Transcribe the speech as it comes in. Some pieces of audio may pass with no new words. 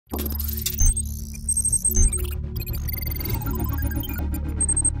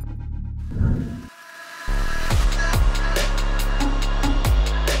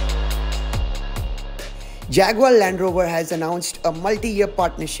Jaguar Land Rover has announced a multi-year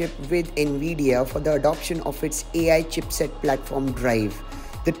partnership with Nvidia for the adoption of its AI chipset platform Drive.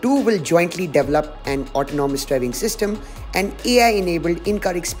 The two will jointly develop an autonomous driving system and AI-enabled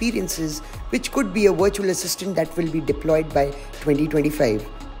in-car experiences, which could be a virtual assistant that will be deployed by 2025.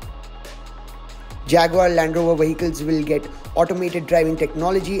 Jaguar Land Rover vehicles will get automated driving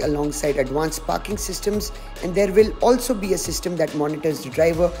technology alongside advanced parking systems, and there will also be a system that monitors the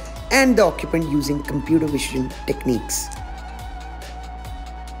driver and the occupant using computer vision techniques.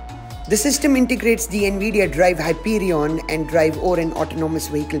 The system integrates the Nvidia Drive Hyperion and Drive Orin autonomous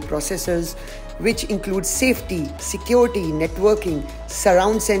vehicle processors, which includes safety, security, networking,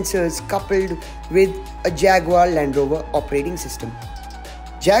 surround sensors coupled with a Jaguar Land Rover operating system.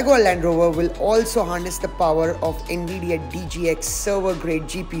 Jaguar Land Rover will also harness the power of Nvidia DGX server-grade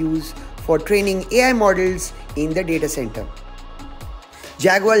GPUs for training AI models in the data center.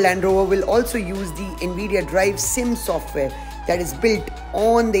 Jaguar Land Rover will also use the Nvidia Drive Sim software that is built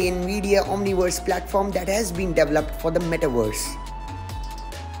on the Nvidia Omniverse platform that has been developed for the metaverse.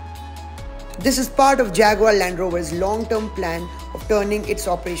 This is part of Jaguar Land Rover's long-term plan of turning its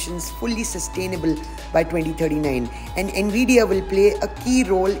operations fully sustainable by 2039, and Nvidia will play a key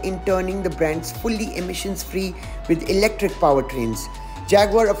role in turning the brands fully emissions-free with electric powertrains.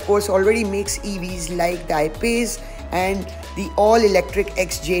 Jaguar, of course, already makes EVs like the I-Pace, and the all-electric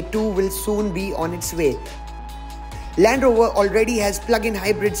XJ2 will soon be on its way. Land Rover already has plug-in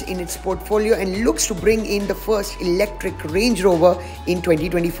hybrids in its portfolio and looks to bring in the first electric Range Rover in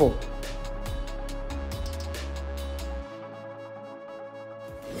 2024.